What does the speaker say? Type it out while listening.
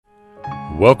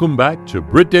Welcome back to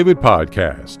Britt David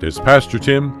Podcast as Pastor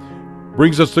Tim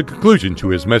brings us the conclusion to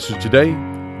his message today,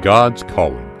 God's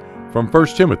Calling, from 1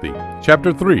 Timothy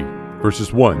chapter 3,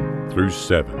 verses 1 through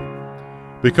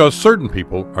 7. Because certain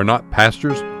people are not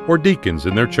pastors or deacons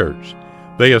in their church,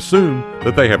 they assume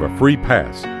that they have a free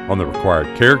pass on the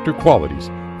required character qualities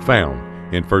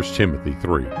found in 1 Timothy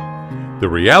 3. The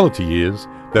reality is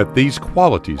that these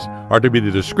qualities are to be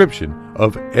the description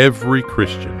of every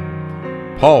Christian.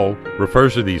 Paul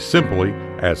refers to these simply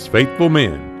as faithful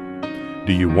men.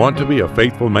 Do you want to be a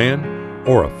faithful man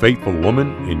or a faithful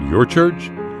woman in your church?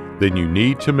 Then you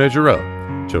need to measure up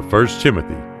to 1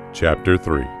 Timothy chapter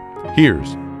 3.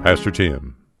 Here's Pastor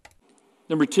Tim.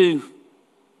 Number 2,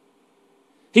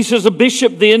 he says, a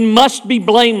bishop then must be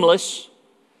blameless,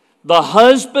 the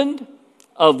husband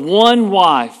of one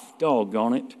wife.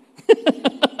 Doggone it.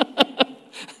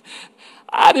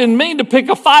 I didn't mean to pick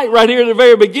a fight right here at the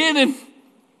very beginning.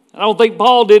 I don't think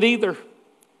Paul did either.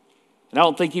 And I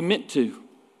don't think he meant to.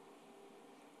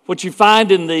 What you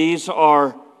find in these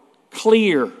are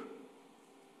clear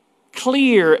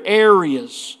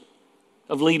areas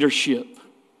of leadership.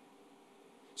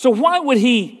 So why would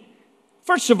he,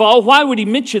 first of all, why would he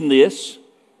mention this?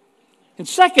 And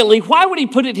secondly, why would he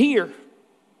put it here?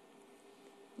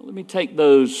 Let me take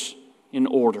those in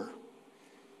order.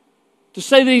 To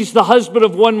say that he's the husband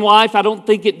of one wife, I don't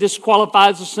think it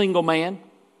disqualifies a single man.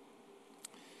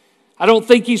 I don't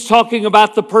think he's talking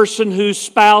about the person whose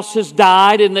spouse has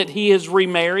died and that he has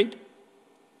remarried.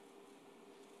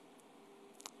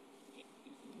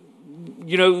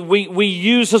 You know, we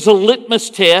use as a litmus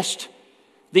test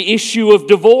the issue of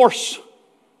divorce.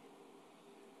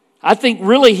 I think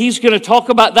really he's going to talk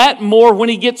about that more when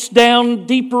he gets down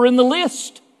deeper in the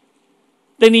list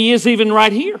than he is even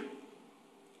right here.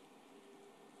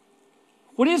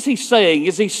 What is he saying?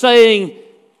 Is he saying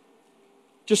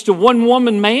just a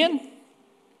one-woman man?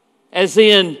 As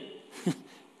in,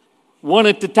 one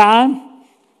at a time?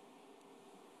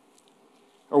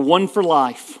 Or one for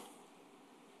life?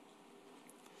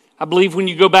 I believe when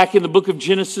you go back in the book of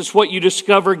Genesis, what you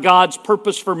discover God's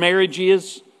purpose for marriage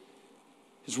is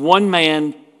one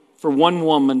man for one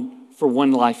woman for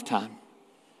one lifetime.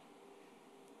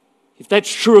 If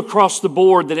that's true across the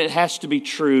board, then it has to be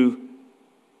true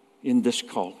in this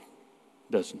call,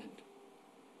 doesn't it?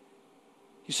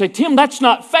 You say, Tim, that's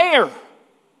not fair.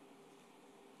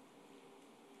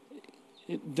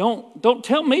 Don't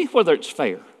tell me whether it's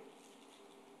fair.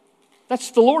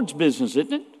 That's the Lord's business,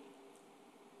 isn't it?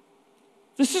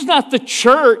 This is not the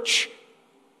church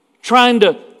trying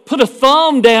to put a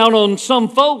thumb down on some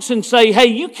folks and say, hey,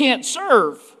 you can't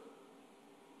serve.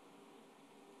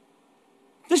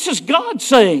 This is God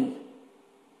saying,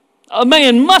 a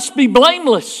man must be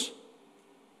blameless.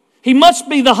 He must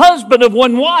be the husband of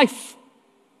one wife.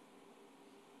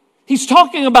 He's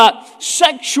talking about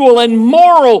sexual and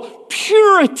moral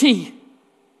purity.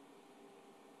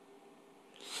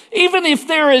 Even if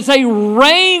there is a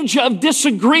range of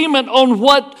disagreement on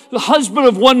what the husband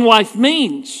of one wife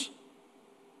means,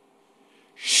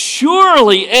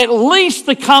 surely at least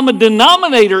the common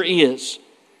denominator is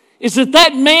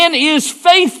that man is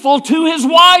faithful to his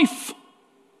wife.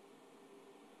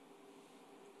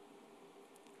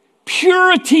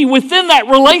 Purity within that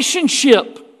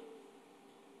relationship.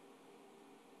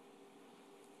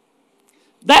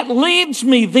 That leads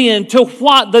me then to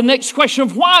the next question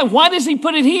of why. Why does he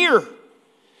put it here?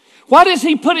 Why does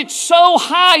he put it so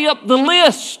high up the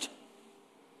list?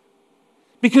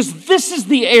 Because this is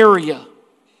the area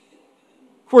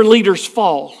where leaders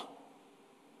fall.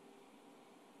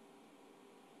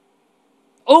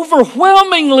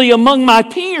 Overwhelmingly among my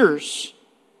peers,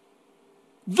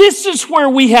 this is where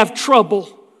we have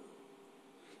trouble.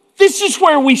 This is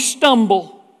where we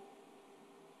stumble.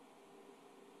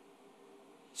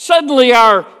 Suddenly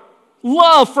our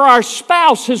love for our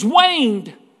spouse has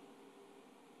waned.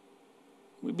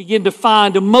 We begin to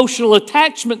find emotional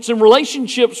attachments and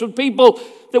relationships with people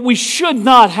that we should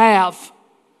not have.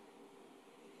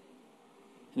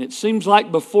 And it seems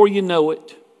like before you know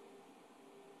it,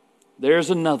 there's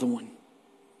another one.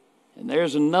 And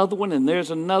there's another one, and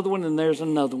there's another one, and there's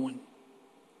another one.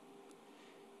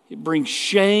 It brings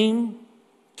shame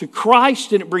to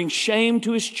Christ, and it brings shame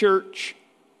to His church.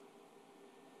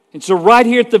 And so right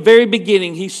here at the very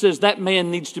beginning, he says that man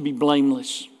needs to be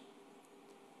blameless.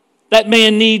 That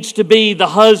man needs to be the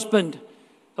husband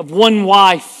of one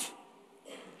wife.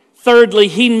 Thirdly,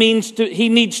 he needs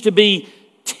to be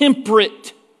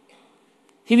temperate.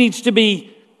 He needs to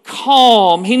be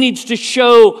calm. He needs to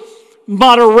show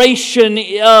moderation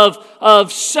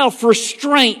of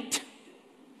self-restraint.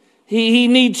 He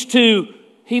needs to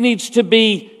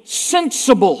be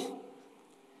sensible.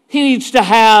 He needs to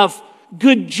have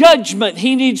good judgment.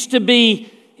 He needs to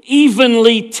be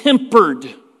evenly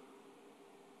tempered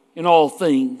in all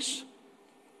things.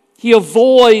 He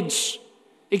avoids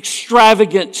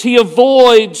extravagance. He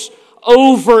avoids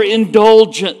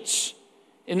overindulgence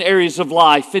in areas of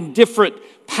life, in different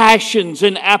passions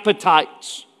and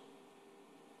appetites.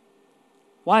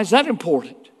 Why is that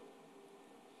important?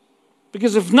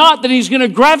 Because if not, then he's going to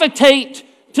gravitate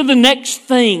to the next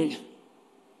thing.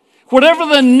 Whatever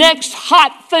the next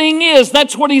hot thing is,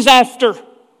 that's what he's after.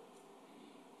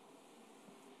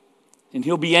 And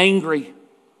he'll be angry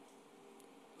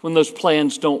when those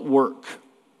plans don't work.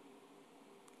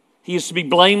 He is to be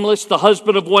blameless, the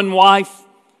husband of one wife,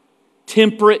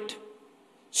 temperate,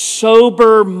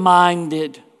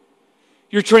 sober-minded.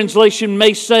 Your translation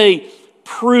may say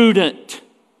prudent.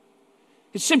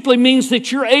 It simply means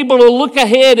that you're able to look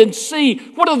ahead and see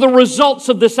what are the results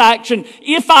of this action.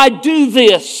 If I do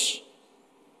this,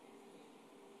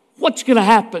 what's going to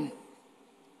happen?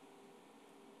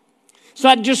 It's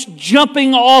not just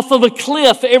jumping off of a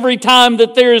cliff every time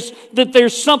that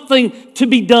there's something to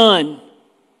be done.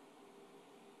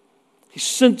 He's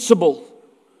sensible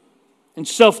and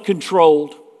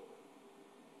self-controlled.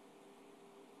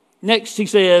 Next, he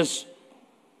says,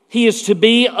 he is to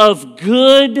be of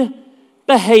good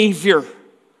behavior,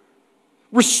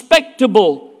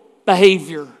 respectable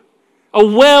behavior, a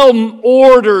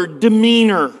well-ordered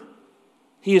demeanor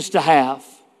he is to have.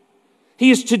 He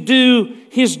is to do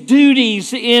his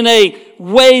duties in a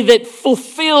way that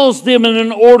fulfills them in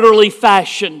an orderly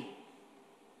fashion.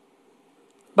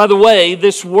 By the way,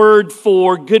 this word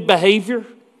for good behavior,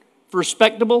 for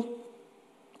respectable,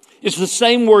 is the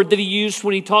same word that he used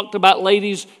when he talked about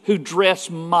ladies who dress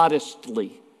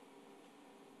modestly.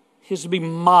 He is to be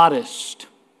modest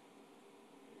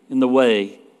in the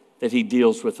way that he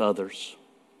deals with others.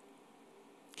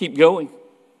 Keep going.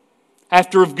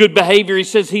 After of good behavior, he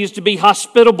says he is to be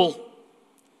hospitable.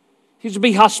 He's to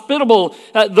be hospitable.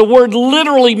 The word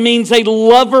literally means a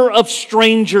lover of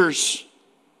strangers.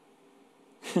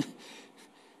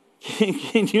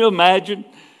 Can you imagine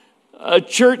a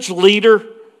church leader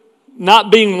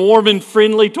not being warm and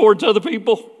friendly towards other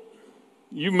people?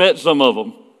 You met some of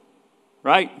them,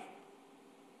 right?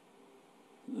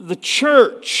 The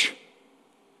church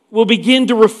will begin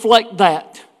to reflect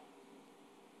that.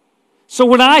 So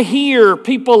when I hear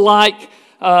people like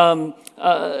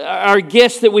our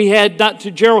guest that we had,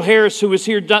 Dr. Gerald Harris, who was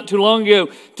here not too long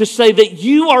ago, to say that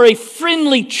you are a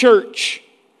friendly church.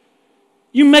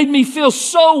 You made me feel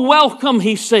so welcome,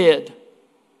 he said.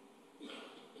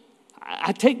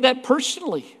 I take that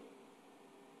personally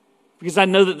because I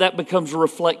know that becomes a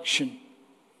reflection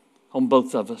on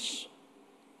both of us.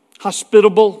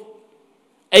 Hospitable,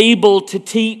 able to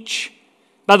teach.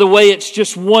 By the way, it's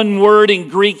just one word in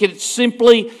Greek. It's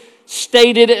simply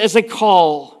stated as a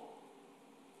call.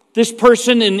 This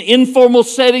person in informal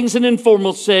settings and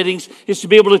informal settings is to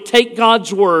be able to take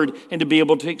God's word and to be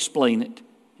able to explain it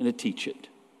and to teach it.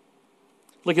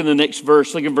 Look in the next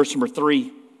verse. Look in verse number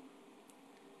 3.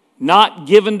 Not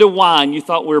given to wine. You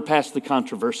thought we were past the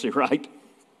controversy, right?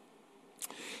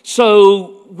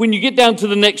 So when you get down to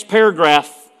the next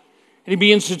paragraph, and he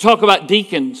begins to talk about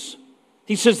deacons,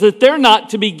 he says that they're not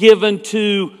to be given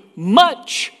to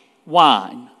much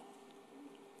wine.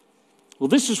 Well,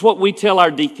 this is what we tell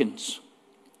our deacons.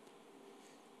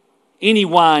 Any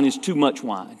wine is too much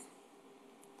wine.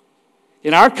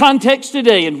 In our context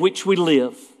today in which we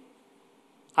live,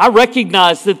 I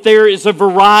recognize that there is a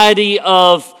variety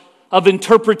of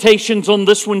interpretations on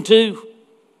this one too.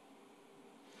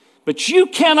 But you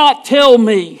cannot tell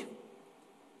me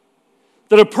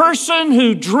that a person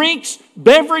who drinks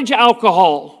beverage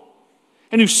alcohol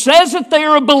and who says that they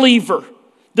are a believer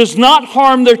does not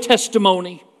harm their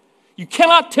testimony. You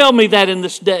cannot tell me that in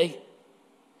this day.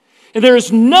 And there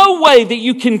is no way that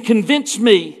you can convince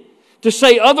me to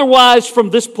say otherwise from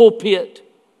this pulpit.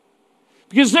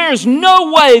 Because there is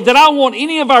no way that I want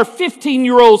any of our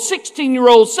 15-year-olds,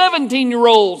 16-year-olds,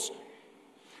 17-year-olds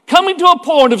coming to a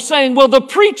point of saying, well, the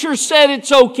preacher said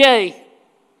it's okay.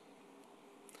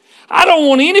 I don't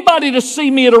want anybody to see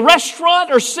me at a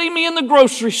restaurant or see me in the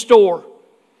grocery store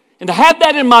and to have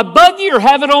that in my buggy or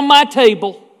have it on my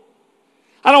table.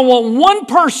 I don't want one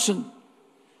person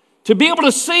to be able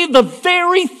to see the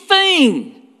very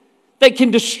thing that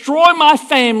can destroy my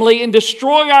family and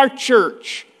destroy our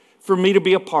church for me to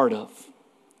be a part of.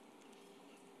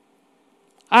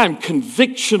 I am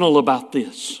convictional about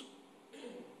this.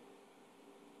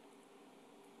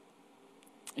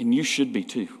 And you should be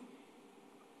too.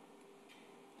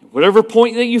 At whatever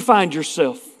point that you find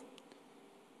yourself,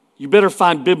 you better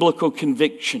find biblical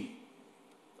conviction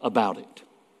about it.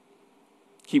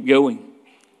 Keep going.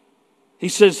 He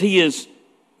says he is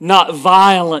not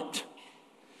violent.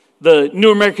 The New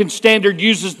American Standard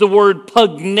uses the word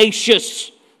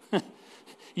pugnacious.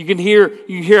 You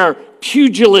hear our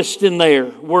pugilist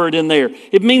word in there.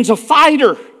 It means a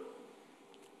fighter.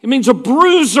 It means a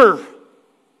bruiser.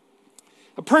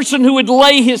 A person who would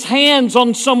lay his hands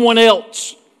on someone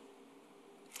else.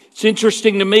 It's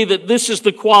interesting to me that this is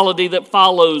the quality that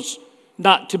follows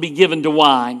not to be given to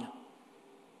wine.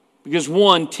 Because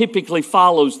one typically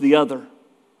follows the other.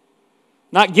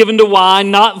 Not given to wine,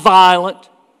 not violent,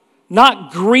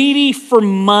 not greedy for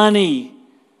money.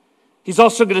 He's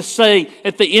also going to say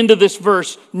at the end of this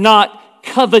verse, not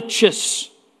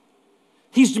covetous.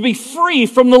 He's to be free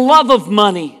from the love of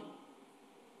money.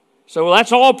 So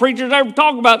that's all preachers ever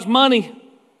talk about is money.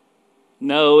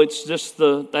 No, it's just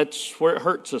that's where it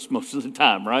hurts us most of the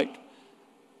time, right?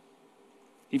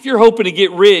 If you're hoping to get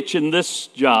rich in this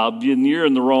job, then you're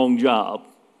in the wrong job.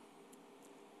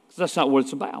 Because that's not what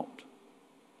it's about.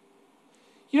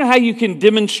 You know how you can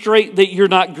demonstrate that you're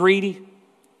not greedy?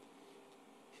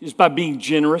 Is by being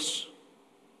generous.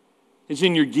 It's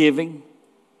in your giving.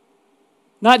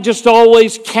 Not just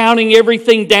always counting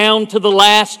everything down to the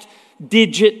last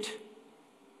digit,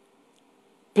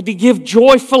 but to give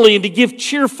joyfully and to give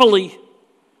cheerfully.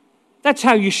 That's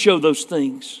how you show those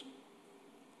things.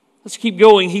 Let's keep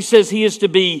going. He says he is to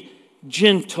be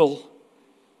gentle.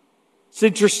 It's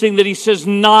interesting that he says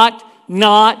not,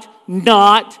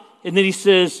 and then he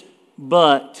says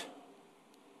but.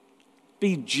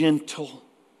 Be gentle.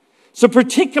 It's a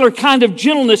particular kind of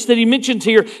gentleness that he mentions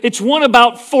here. It's one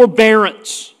about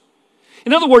forbearance.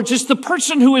 In other words, it's the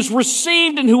person who has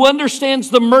received and who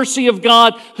understands the mercy of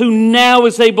God who now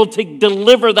is able to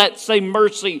deliver that same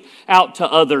mercy out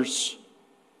to others.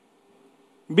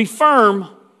 Be firm,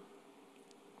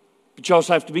 but you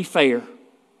also have to be fair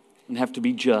and have to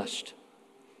be just.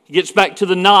 He gets back to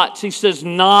the nots. He says,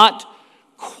 not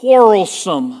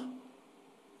quarrelsome.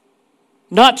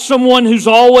 Not someone who's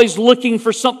always looking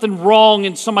for something wrong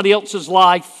in somebody else's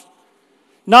life.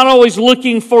 Not always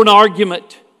looking for an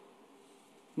argument.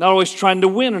 Not always trying to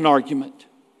win an argument.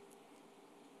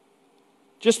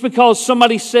 Just because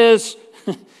somebody says,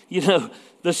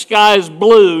 the sky is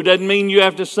blue doesn't mean you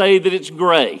have to say that it's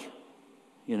gray.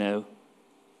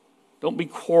 Don't be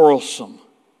quarrelsome.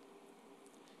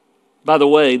 By the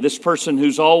way, this person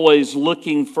who's always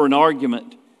looking for an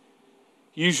argument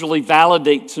usually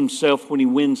validates himself when he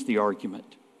wins the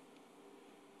argument.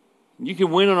 You can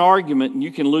win an argument and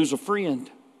you can lose a friend.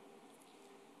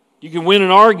 You can win an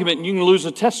argument and you can lose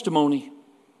a testimony.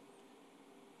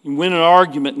 You can win an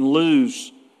argument and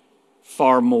lose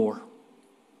far more.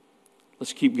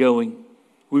 Let's keep going.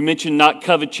 We mentioned not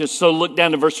covetous, so look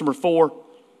down to verse number 4.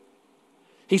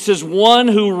 He says, one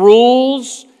who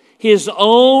rules his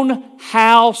own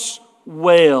house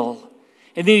well.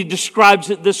 And then he describes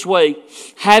it this way,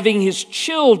 having his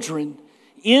children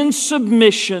in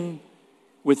submission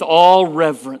with all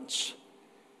reverence.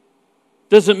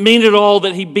 Doesn't mean at all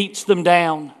that he beats them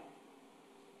down.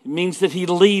 It means that he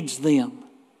leads them.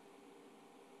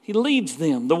 He leads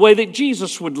them the way that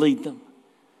Jesus would lead them.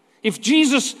 If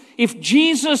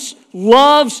Jesus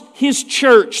loves his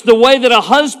church the way that a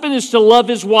husband is to love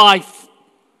his wife,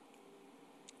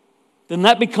 then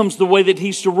that becomes the way that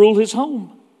he's to rule his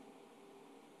home.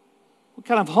 What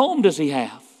kind of home does he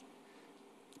have?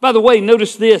 By the way,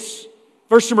 notice this.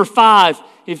 Verse number 5,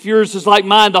 if yours is like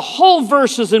mine, the whole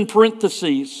verse is in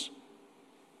parentheses.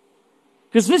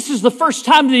 Because this is the first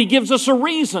time that he gives us a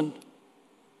reason.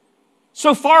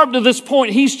 So far up to this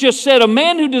point, he's just said, a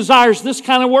man who desires this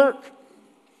kind of work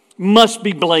must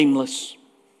be blameless.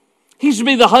 He's to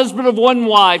be the husband of one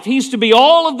wife. He's to be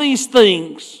all of these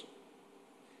things.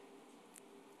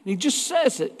 And he just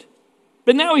says it.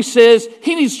 But now he says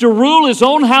he needs to rule his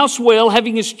own house well,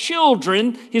 having his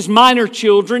children, his minor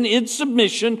children, in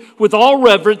submission with all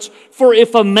reverence. For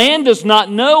if a man does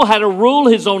not know how to rule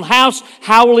his own house,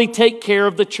 how will he take care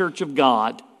of the church of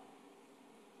God?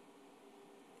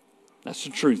 That's the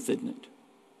truth, isn't it?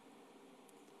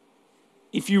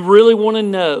 If you really want to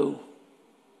know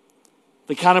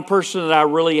the kind of person that I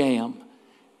really am,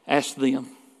 ask them.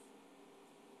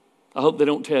 I hope they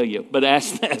don't tell you, but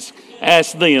ask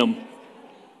them.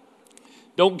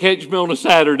 Don't catch me on a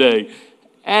Saturday.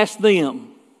 Ask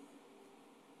them.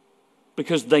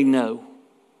 Because they know.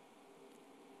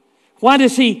 Why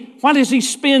does he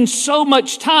spend so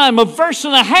much time, a verse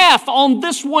and a half, on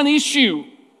this one issue?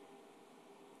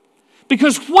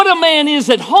 Because what a man is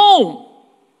at home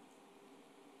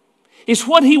is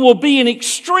what he will be in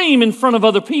extreme in front of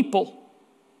other people.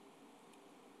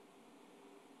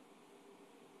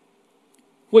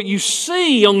 What you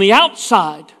see on the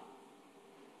outside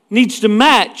needs to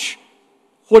match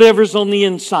whatever's on the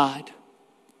inside.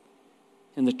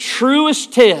 And the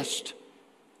truest test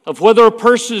of whether a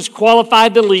person is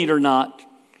qualified to lead or not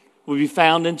will be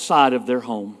found inside of their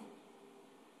home.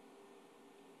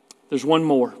 There's one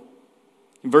more.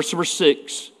 In verse number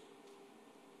 6,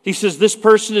 he says this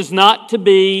person is not to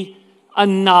be a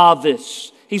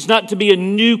novice. He's not to be a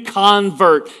new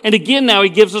convert. And again now he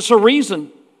gives us a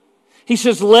reason. He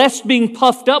says, lest being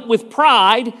puffed up with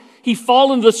pride, he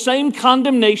fall into the same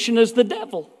condemnation as the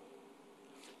devil.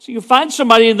 So you find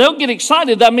somebody and they'll get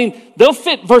excited. I mean, they'll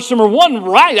fit verse number 1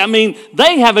 right. I mean,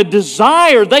 they have a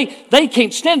desire. They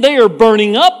can't stand. They are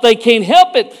burning up. They can't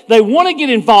help it. They want to get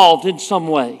involved in some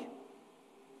way.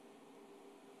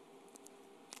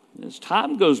 As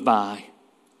time goes by,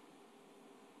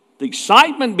 the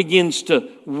excitement begins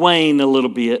to wane a little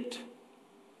bit.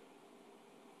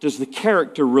 Does the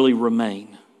character really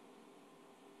remain?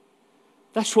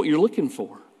 That's what you're looking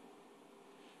for.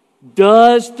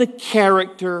 Does the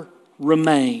character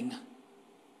remain?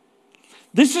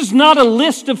 This is not a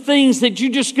list of things that you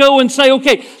just go and say,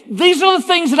 okay, these are the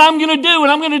things that I'm going to do,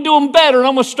 and I'm going to do them better, and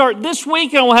I'm going to start this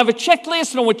week, and I'm going to have a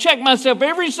checklist, and I'm going to check myself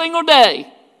every single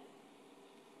day.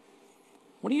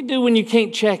 What do you do when you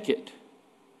can't check it?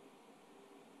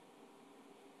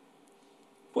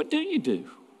 What do you do?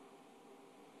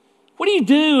 What do you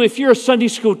do if you're a Sunday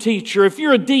school teacher, if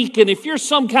you're a deacon, if you're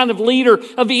some kind of leader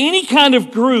of any kind of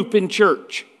group in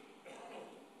church?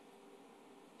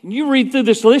 And you read through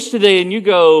this list today and you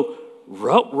go,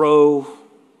 ruh-roh.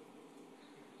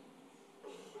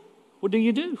 What do?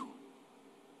 You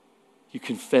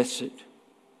confess it.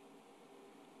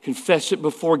 Confess it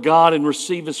before God and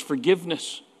receive His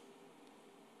forgiveness.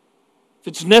 If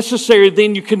it's necessary,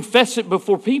 then you confess it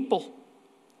before people.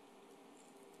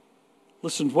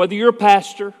 Listen, whether you're a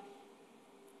pastor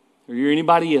or you're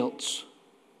anybody else,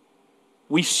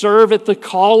 we serve at the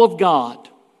call of God,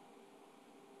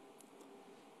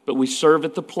 but we serve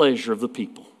at the pleasure of the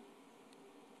people.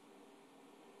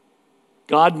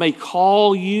 God may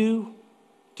call you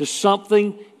to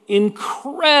something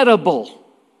incredible,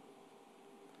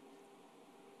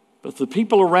 but if the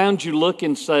people around you look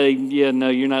and say, yeah, no,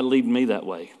 you're not leading me that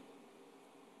way.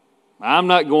 I'm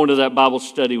not going to that Bible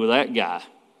study with that guy.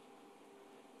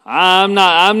 I'm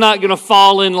not going to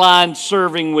fall in line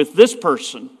serving with this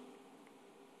person.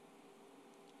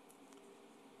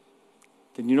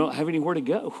 Then you don't have anywhere to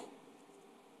go.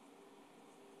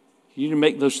 You need to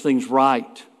make those things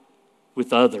right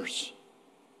with others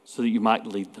so that you might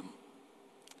lead them.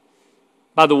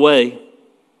 By the way,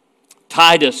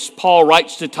 Paul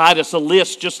writes to Titus a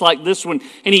list just like this one,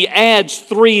 and he adds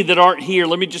 3 that aren't here.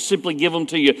 Let me just simply give them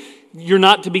to you. You're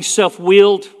not to be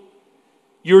self-willed.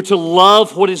 You're to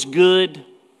love what is good,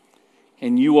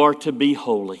 and you are to be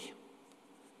holy.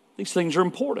 These things are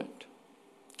important.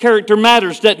 Character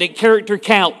matters, doesn't it? Character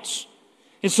counts.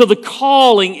 And so the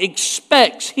calling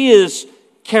expects his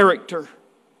character.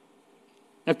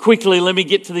 Now quickly, let me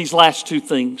get to these last 2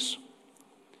 things.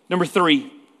 Number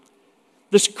 3,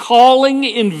 this calling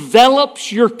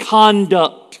envelops your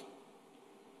conduct.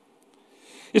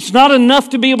 It's not enough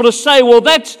to be able to say, well,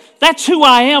 that's who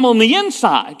I am on the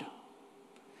inside.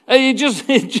 It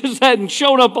just hadn't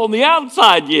shown up on the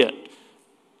outside yet.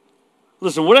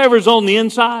 Listen, whatever's on the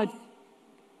inside,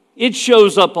 it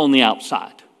shows up on the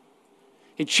outside.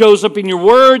 It shows up in your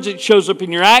words, it shows up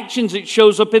in your actions, it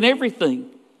shows up in everything.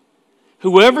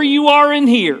 Whoever you are in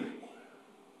here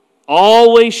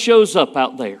always shows up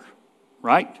out there,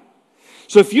 right?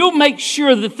 So if you'll make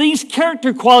sure that these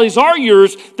character qualities are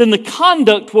yours, then the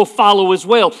conduct will follow as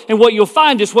well. And what you'll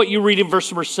find is what you read in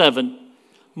verse number 7.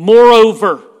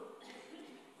 Moreover,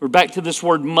 we're back to this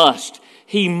word must.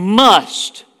 He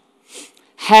must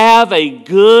have a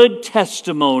good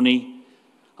testimony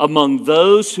among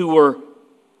those who are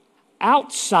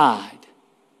outside,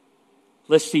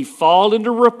 lest he fall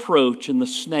into reproach in the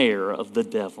snare of the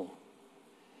devil.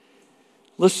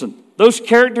 Listen, those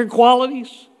character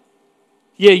qualities,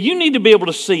 yeah, you need to be able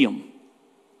to see them.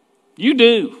 You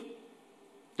do.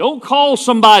 Don't call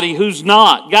somebody who's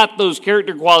not got those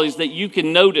character qualities that you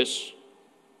can notice.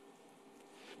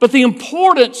 But the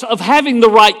importance of having the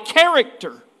right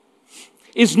character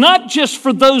is not just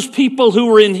for those people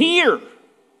who are in here.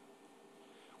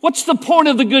 What's the point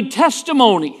of the good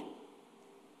testimony?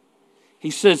 He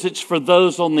says it's for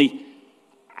those on the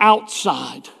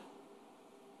outside.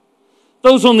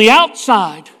 Those on the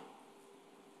outside.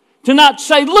 To not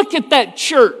say, look at that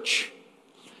church.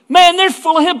 Man, they're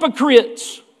full of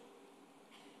hypocrites.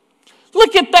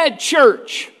 Look at that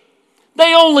church.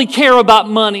 They only care about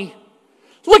money.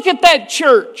 Look at that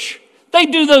church. They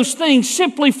do those things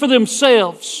simply for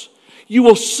themselves. You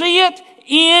will see it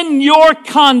in your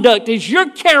conduct. As your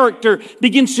character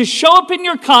begins to show up in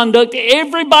your conduct,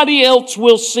 everybody else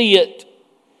will see it,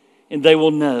 and they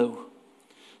will know.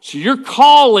 So your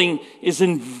calling is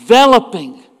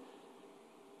enveloping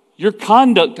your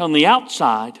conduct on the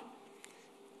outside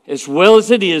as well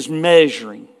as it is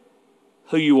measuring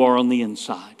who you are on the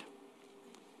inside.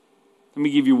 Let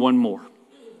me give you one more.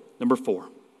 Number 4.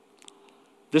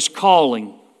 This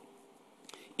calling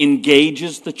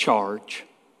engages the charge.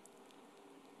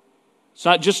 It's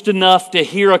not just enough to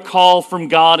hear a call from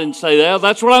God and say, well,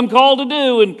 that's what I'm called to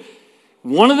do, and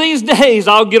one of these days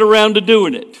I'll get around to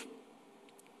doing it.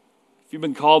 If you've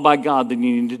been called by God, then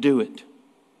you need to do it.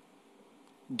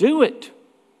 Do it.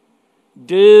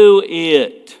 Do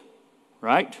it.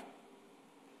 Right?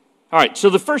 All right, so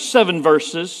the first 7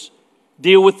 verses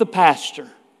deal with the pastor.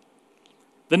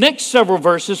 The next several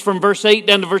verses, from verse 8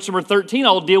 down to verse number 13,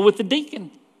 all deal with the deacon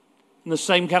in the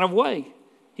same kind of way.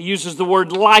 He uses the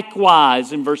word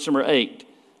likewise in verse number 8.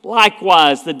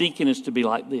 Likewise, the deacon is to be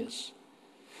like this.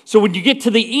 So when you get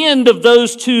to the end of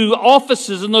those 2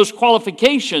 offices and those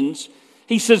qualifications,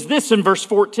 he says this in verse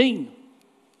 14.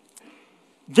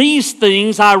 These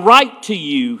things I write to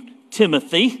you,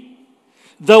 Timothy,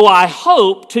 though I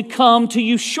hope to come to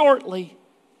you shortly.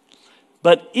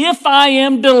 But if I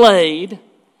am delayed,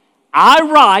 I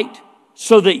write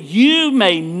so that you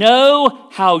may know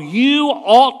how you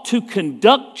ought to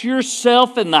conduct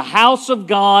yourself in the house of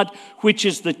God, which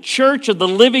is the church of the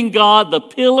living God, the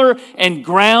pillar and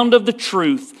ground of the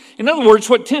truth. In other words,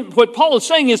 what Paul is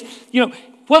saying is,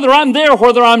 whether I'm there or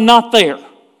whether I'm not there,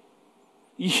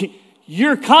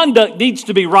 your conduct needs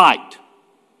to be right.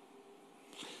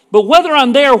 But whether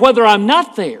I'm there or whether I'm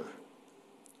not there,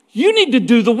 you need to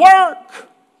do the work.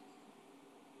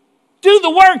 Do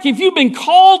the work. If you've been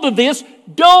called to this,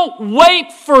 don't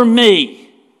wait for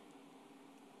me.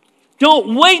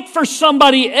 Don't wait for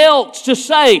somebody else to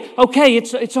say, okay,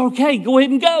 it's okay, go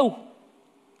ahead and go.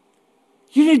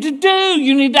 You need to do,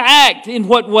 you need to act. In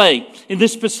what way? In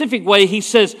this specific way, he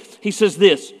says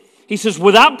this. He says,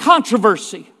 without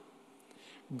controversy,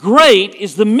 great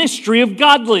is the mystery of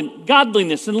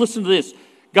godliness. And listen to this.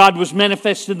 God was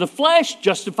manifested in the flesh,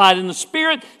 justified in the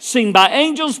spirit, seen by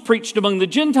angels, preached among the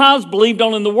Gentiles, believed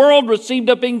on in the world, received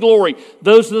up in glory.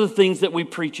 Those are the things that we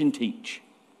preach and teach.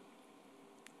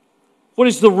 What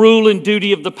is the rule and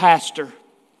duty of the pastor?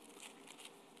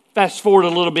 Fast forward a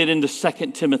little bit into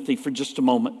 2 Timothy for just a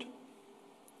moment.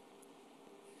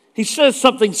 He says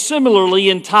something similarly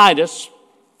in Titus,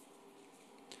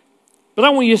 but I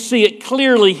want you to see it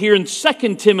clearly here in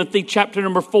 2 Timothy chapter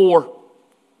number 4.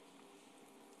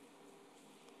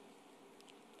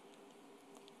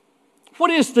 What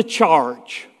is the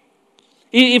charge?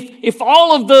 If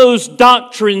all of those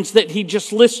doctrines that he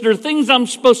just listed are things I'm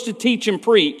supposed to teach and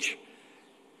preach,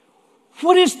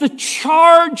 what is the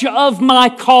charge of my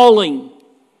calling?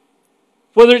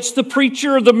 Whether it's the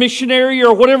preacher or the missionary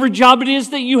or whatever job it is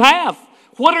that you have,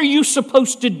 what are you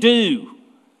supposed to do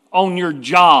on your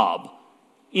job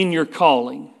in your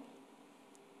calling?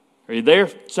 Are you there?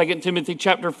 2 Timothy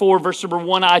chapter 4, verse number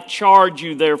 1, I charge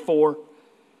you therefore,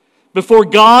 before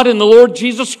God and the Lord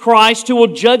Jesus Christ, who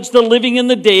will judge the living and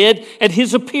the dead at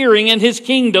his appearing and his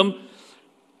kingdom,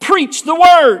 preach the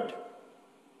word.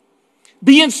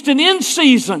 Be instant in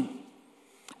season,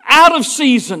 out of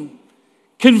season,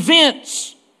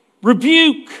 convince,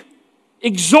 rebuke,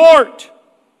 exhort,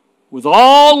 with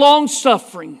all long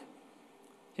suffering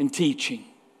and teaching.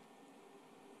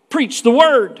 Preach the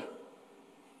word.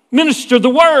 Minister the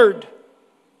word.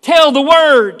 Tell the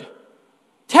word.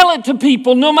 Tell it to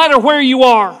people no matter where you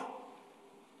are.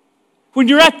 When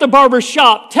you're at the barber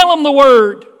shop, tell them the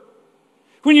word.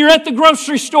 When you're at the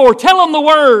grocery store, tell them the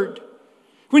word.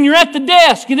 When you're at the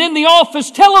desk and in the office,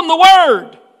 tell them the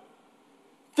word.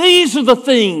 These are the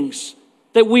things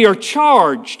that we are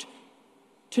charged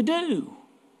to do.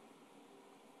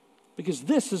 Because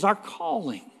this is our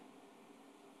calling.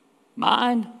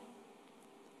 Mine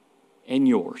and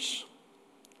yours.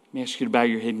 Let me ask you to bow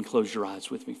your head and close your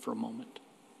eyes with me for a moment.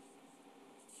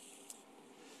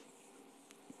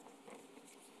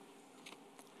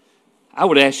 I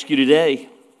would ask you today,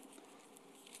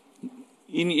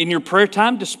 in your prayer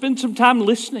time, to spend some time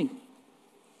listening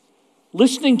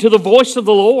to the voice of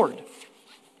the Lord.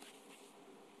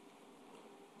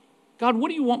 God, what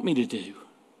do you want me to do?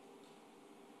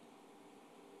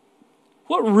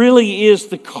 What really is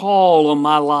the call on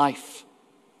my life?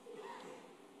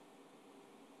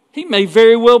 He may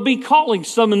very well be calling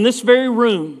some in this very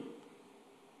room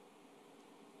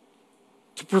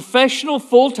to professional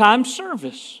full-time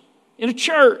service in a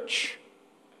church.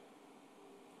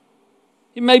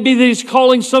 It may be that He's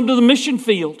calling some to the mission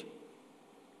field.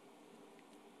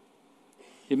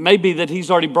 It may be that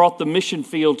He's already brought the mission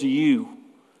field to you.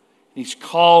 And He's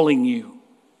calling you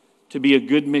to be a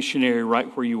good missionary right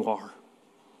where you are.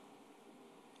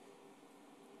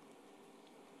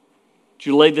 Would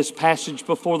you lay this passage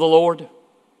before the Lord?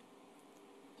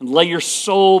 And lay your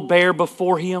soul bare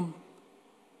before Him?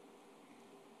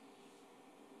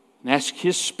 And ask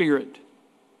His Spirit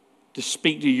to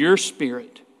speak to your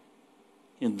spirit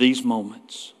in these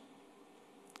moments.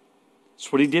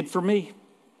 That's what He did for me.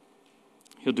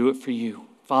 He'll do it for you.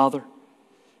 Father,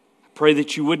 I pray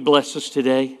that you would bless us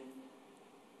today.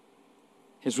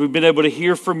 As we've been able to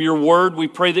hear from your word, we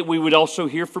pray that we would also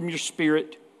hear from your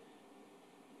Spirit.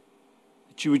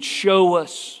 That you would show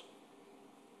us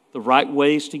the right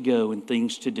ways to go and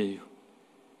things to do.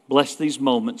 Bless these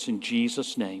moments in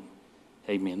Jesus' name.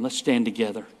 Amen. Let's stand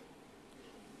together.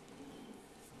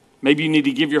 Maybe you need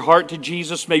to give your heart to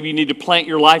Jesus. Maybe you need to plant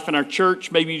your life in our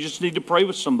church. Maybe you just need to pray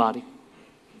with somebody.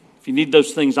 If you need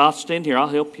those things, I'll stand here. I'll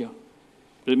help you.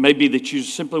 But it may be that you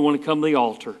simply want to come to the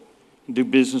altar and do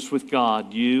business with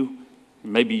God. You,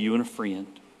 and maybe you and a friend.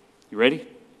 You ready?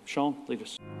 Sean, lead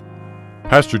us.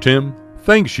 Pastor Tim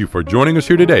thanks you for joining us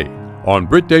here today on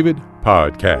Britt David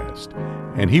Podcast.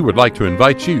 And he would like to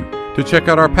invite you to check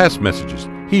out our past messages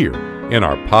here in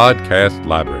our podcast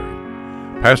library.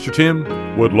 Pastor Tim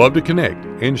would love to connect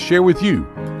and share with you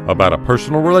about a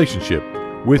personal relationship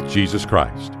with Jesus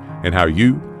Christ and how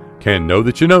you can know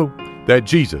that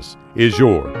Jesus is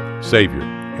your Savior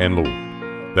and Lord.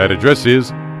 That address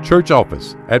is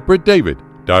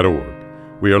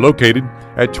churchoffice@brittdavid.org. We are located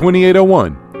at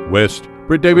 2801 West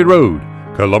Britt David Road,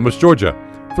 Columbus, Georgia,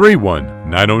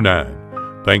 31909.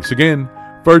 Thanks again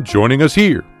for joining us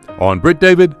here on Britt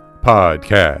David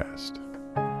Podcast.